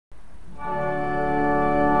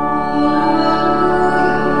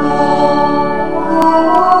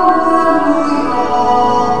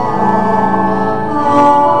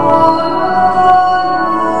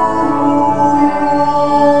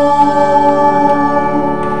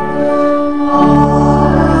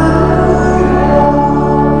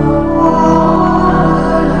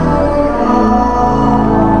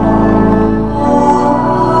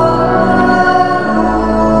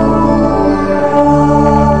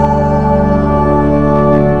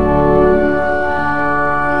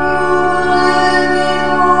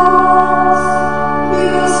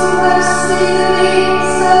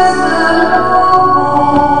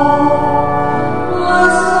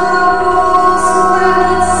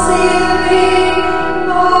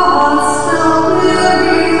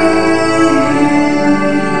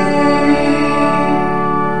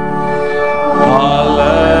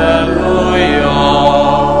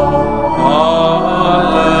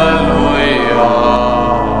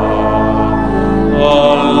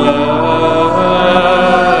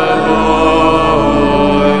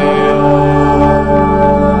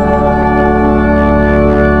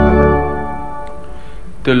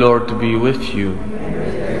Lord be with you.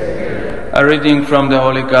 A reading from the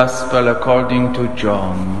Holy Gospel according to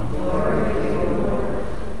John.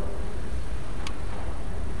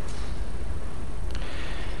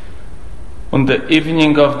 On the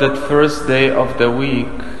evening of that first day of the week,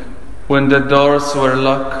 when the doors were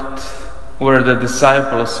locked where the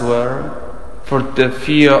disciples were, for the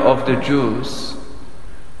fear of the Jews,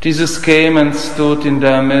 Jesus came and stood in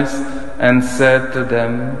their midst and said to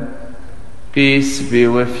them, "Peace be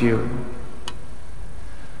with you."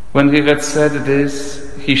 When he had said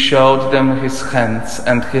this, he showed them his hands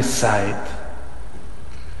and his side.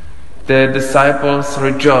 The disciples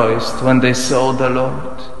rejoiced when they saw the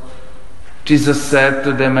Lord. Jesus said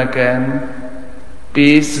to them again,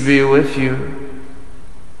 "Peace be with you.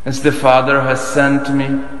 As the Father has sent me,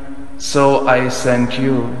 so I send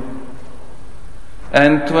you."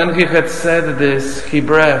 And when he had said this, he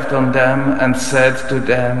breathed on them and said to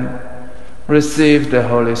them, "Receive the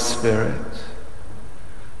Holy Spirit.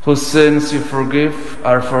 Whose sins you forgive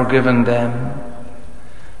are forgiven them,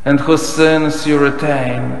 and whose sins you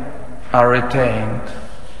retain are retained."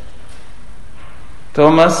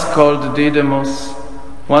 Thomas, called Didymus,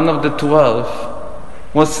 one of the 12,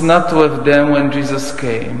 was not with them when Jesus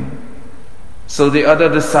came. So the other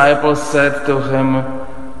disciples said to him,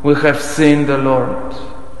 "We have seen the Lord."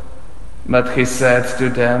 But he said to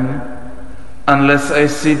them, "Unless I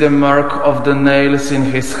see the mark of the nails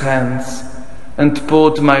in his hands, and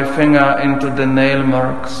put my finger into the nail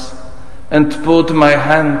marks, and put my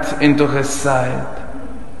hand into his side,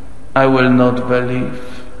 I will not believe."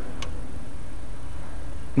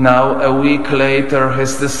 Now, a week later,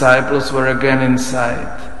 his disciples were again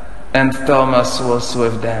inside, and Thomas was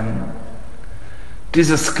with them.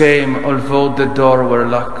 Jesus came, although the door were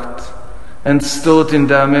locked, and stood in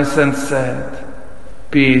their midst and said,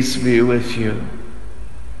 "Peace be with you."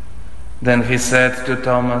 Then he said to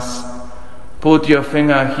Thomas, "Put your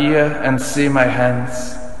finger here and see my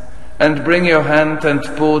hands, and bring your hand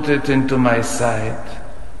and put it into my side,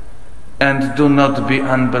 and do not be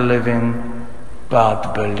unbelieving,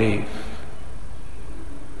 but believe."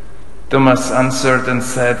 Thomas answered and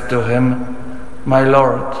said to him, "My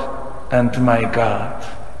Lord and my God."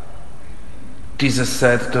 Jesus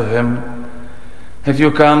said to him, "Have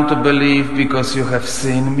you come to believe because you have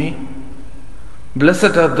seen me?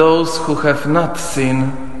 Blessed are those who have not seen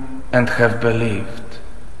and have believed."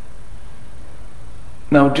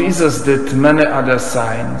 Now Jesus did many other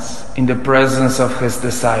signs in the presence of his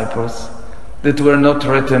disciples that were not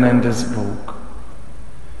written in this book.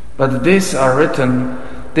 But these are written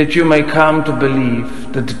that you may come to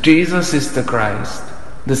believe that Jesus is the Christ,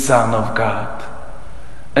 the Son of God,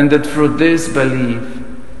 and that through this belief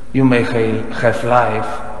you may have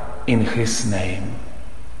life in his name.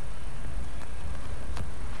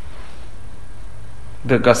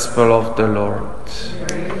 The Gospel of the Lord.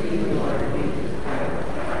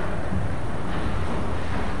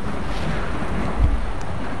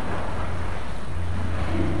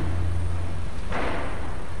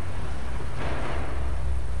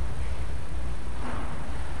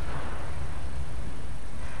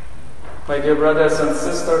 My dear brothers and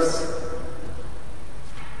sisters,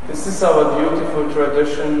 this is our beautiful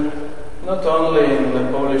tradition, not only in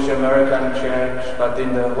the Polish American Church, but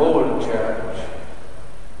in the whole Church,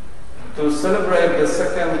 to celebrate the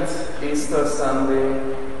second Easter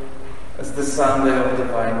Sunday as the Sunday of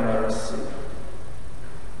Divine Mercy.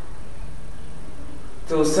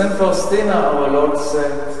 To Saint Faustina, our Lord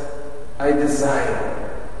said, "I desire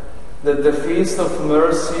that the Feast of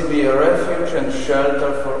Mercy be a refuge and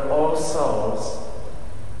shelter for all souls,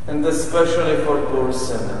 and especially for poor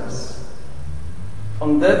sinners.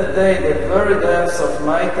 On that day, the very depths of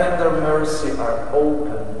my tender mercy are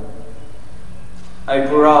open. I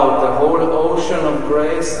pour out the whole ocean of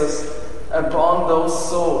graces upon those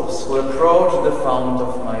souls who approach the fount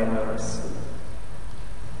of my mercy."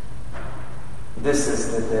 This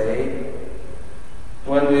is the day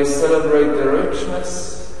when we celebrate the richness,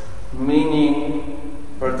 meaning,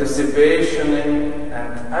 participation in,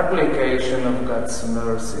 and application of God's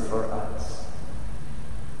mercy for us.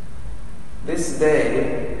 This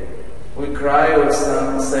day, we cry with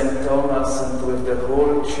St. Thomas and with the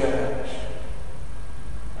whole Church,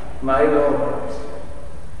 "My Lord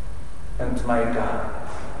and my God."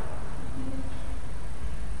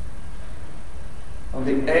 On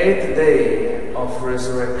the 8th day of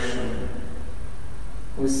resurrection,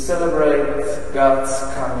 we celebrate God's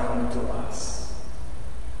coming to us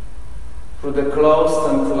through the closed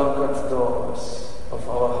and locked doors of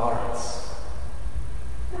our hearts,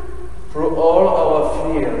 through all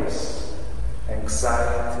our fears,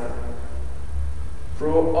 anxiety,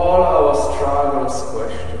 through all our struggles,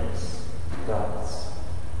 questions,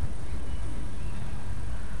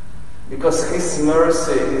 because His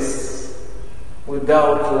mercy is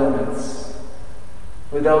without limits,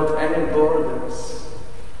 without any borders.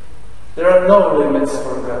 There are no limits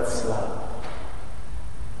for God's love.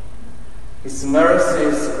 His mercy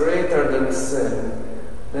is greater than sin,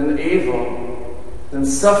 than evil, than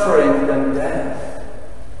suffering, than death.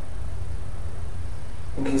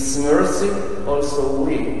 In His mercy, also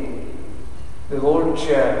we, the whole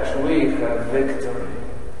church, we have victory,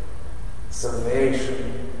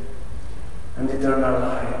 salvation, and eternal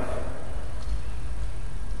life.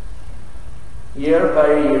 Year by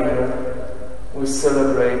year, we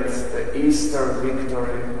celebrate the Easter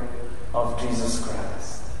victory of Jesus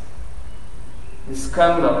Christ. This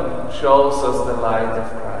candle shows us the light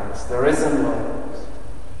of Christ, the risen Lord.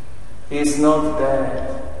 He is not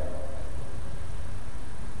dead.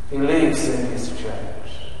 He lives in His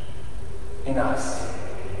church, in us.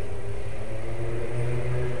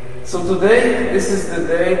 So today, this is the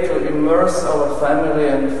day to immerse our family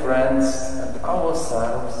and friends and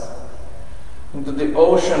ourselves into the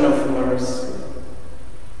ocean of mercy,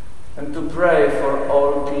 and to pray for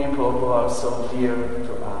all people who are so dear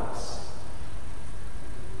to us.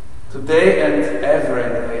 Today and every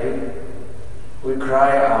day, we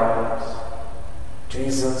cry out,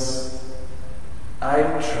 Jesus, I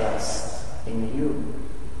trust in you.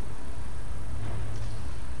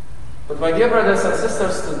 But my dear brothers and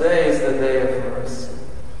sisters, today is the day of mercy.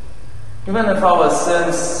 Even if our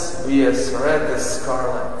sins be as red as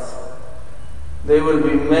scarlet, they will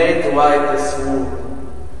be made white as wool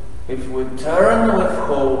if we turn with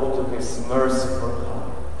hope to His merciful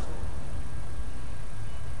heart.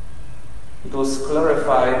 It was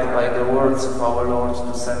clarified by the words of our Lord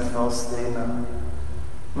to Saint Faustina.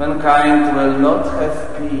 Mankind will not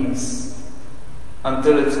have peace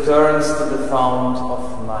until it turns to the fount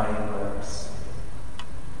of my mercy.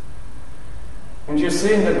 And you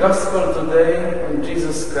see in the Gospel today, when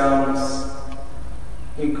Jesus comes,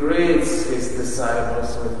 He greets His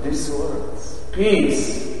disciples with these words,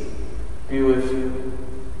 peace be with you.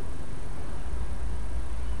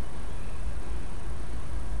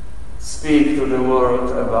 Speak to the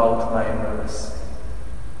world about my mercy.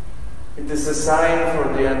 It is a sign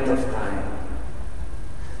for the end of time.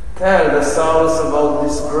 Tell the souls about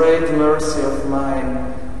this great mercy of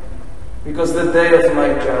mine, because the day of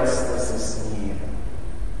my justice is near.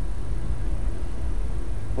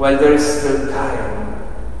 While there is still time,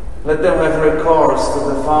 let them have recourse to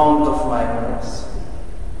the fount of my mercy.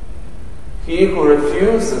 He who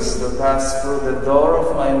refuses to pass through the door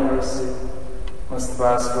of my mercy must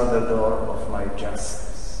pass through the door of my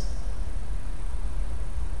justice.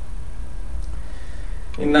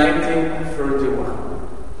 In 1931,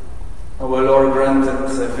 our Lord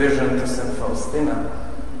granted a vision to St.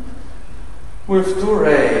 Faustina with two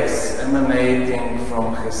rays emanating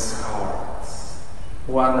from His heart,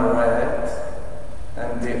 one red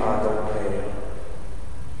and the other pale.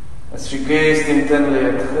 As she gazed intently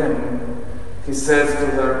at Him, He said to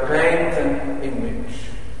her, paint an image,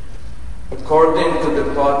 according to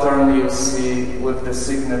the pattern you see with the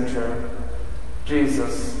signature,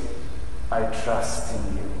 Jesus, I trust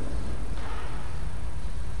in you.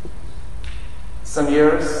 Some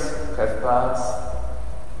years have passed,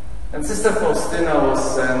 and Sister Faustina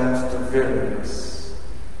was sent to Vilnius.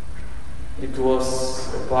 It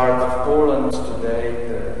was a part of Poland today,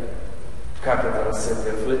 the capital city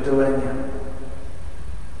of Lithuania.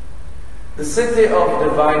 The city of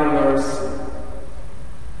divine mercy,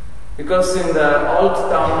 because in the old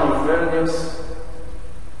town of Vilnius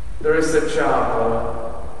there is a chapel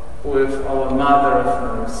with our Mother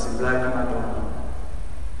of Mercy, Black Madonna.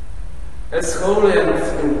 As holy and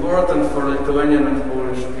important for Lithuanian and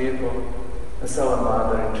Polish people as our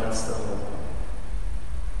Mother in Częstochowa.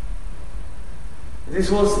 This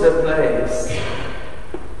was the place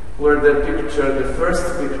where the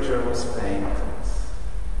first picture was painted.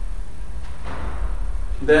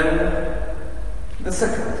 Then the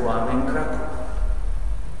second one in Krakow.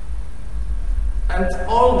 And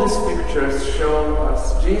all these pictures show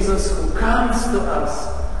us Jesus who comes to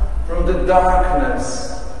us from the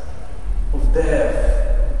darkness of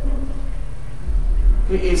death.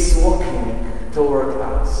 He is walking toward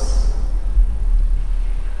us.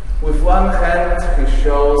 With one hand He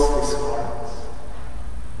shows His heart,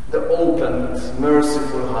 the opened,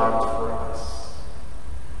 merciful heart for us.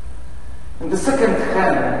 In the second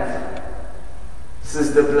hand, this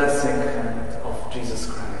is the blessing hand of Jesus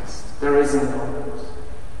Christ, the risen Lord.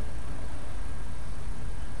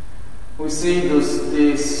 We see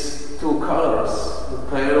these two colors, the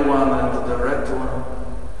pale one and the red one,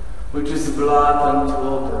 which is blood and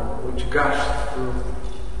water, which gushed through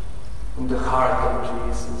from the heart of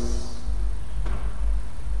Jesus.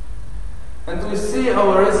 And we see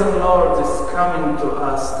our risen Lord is coming to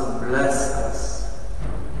us to bless us,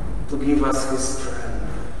 to give us His strength.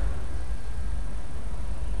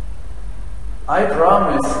 I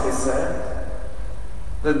promise, He said,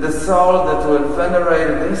 that the soul that will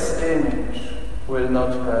venerate this image will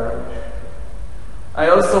not perish. I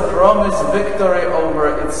also promise victory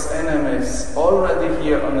over its enemies already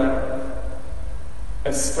here on earth,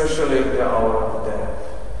 especially at the hour of death.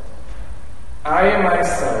 I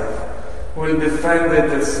myself will defend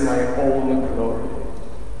it as my own glory.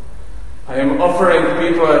 I am offering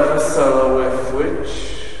people a vessel with which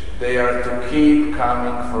they are to keep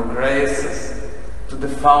coming for graces to the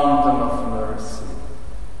fountain of mercy.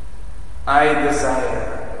 I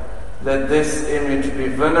desire that this image be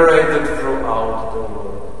venerated throughout the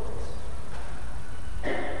world.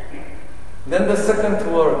 Then the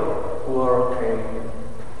Second World War came.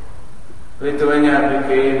 Lithuania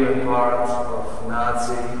became a part of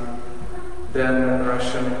Nazi, then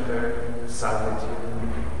Russian Imperium, Soviet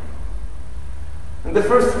Union. And the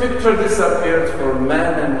first picture disappeared for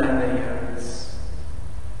many, many years.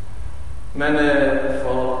 Many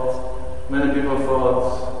people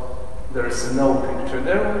thought there is no picture.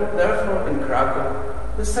 Therefore, in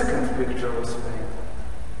Krakow, the second picture was made.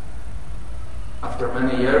 After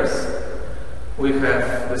many years, we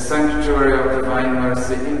have the Sanctuary of Divine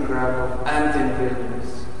Mercy in Krakow and in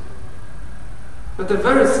Vilnius. But a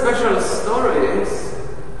very special story is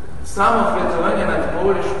some of Lithuanian and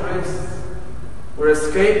Polish priests were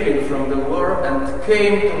escaping from the war and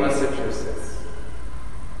came to Massachusetts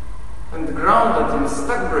and grounded in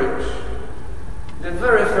Stockbridge, the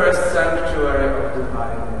very first sanctuary of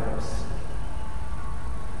Divine Mercy.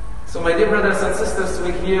 So my dear brothers and sisters,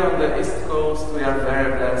 we here on the East Coast, we are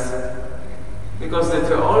very blessed because the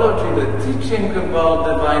theology, the teaching about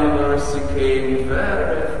Divine Mercy came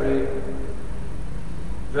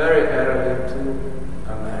very early to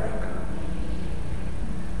America.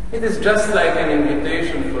 It is just like an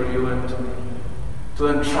invitation for you and to me to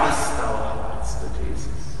entrust our hearts to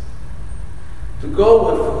Jesus, to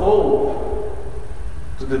go with hope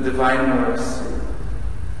to the Divine Mercy.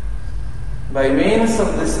 By means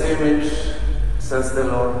of this image, says the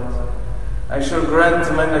Lord, I shall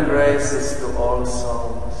grant many graces to all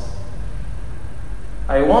souls.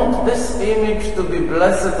 I want this image to be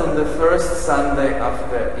blessed on the first Sunday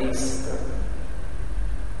after Easter.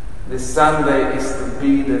 This Sunday is to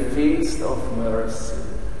be the feast of mercy.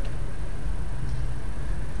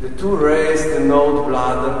 The two rays denote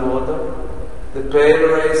blood and water. The pale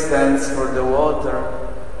ray stands for the water,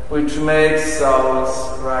 which makes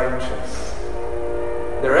souls righteous.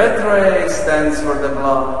 The red ray stands for the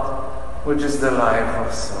blood, which is the life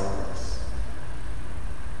of souls.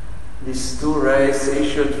 These two rays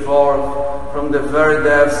issued forth from the very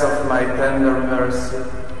depths of my tender mercy,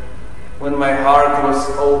 when my heart was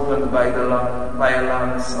opened by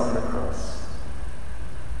lungs on the cross.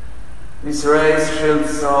 These rays shield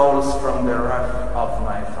souls from the wrath of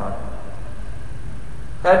my Father.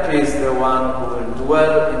 Happy is the one who will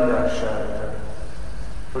dwell in their shelter,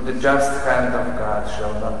 for the just hand of God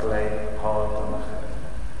shall not lay hold on them.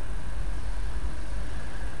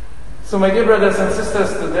 So my dear brothers and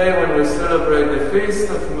sisters, today when we celebrate the Feast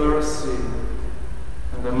of Mercy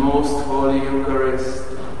and the most holy Eucharist,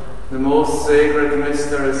 the most sacred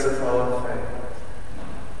mysteries of our faith,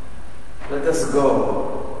 let us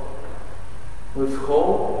go with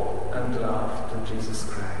hope and love to Jesus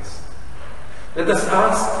Christ. Let us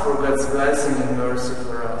ask for God's blessing and mercy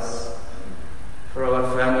for us, for our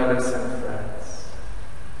families and friends.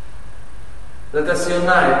 Let us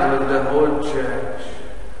unite with the whole Church.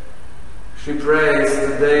 She prays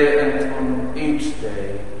today and on each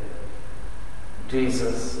day,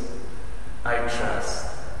 Jesus, I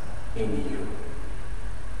trust in you.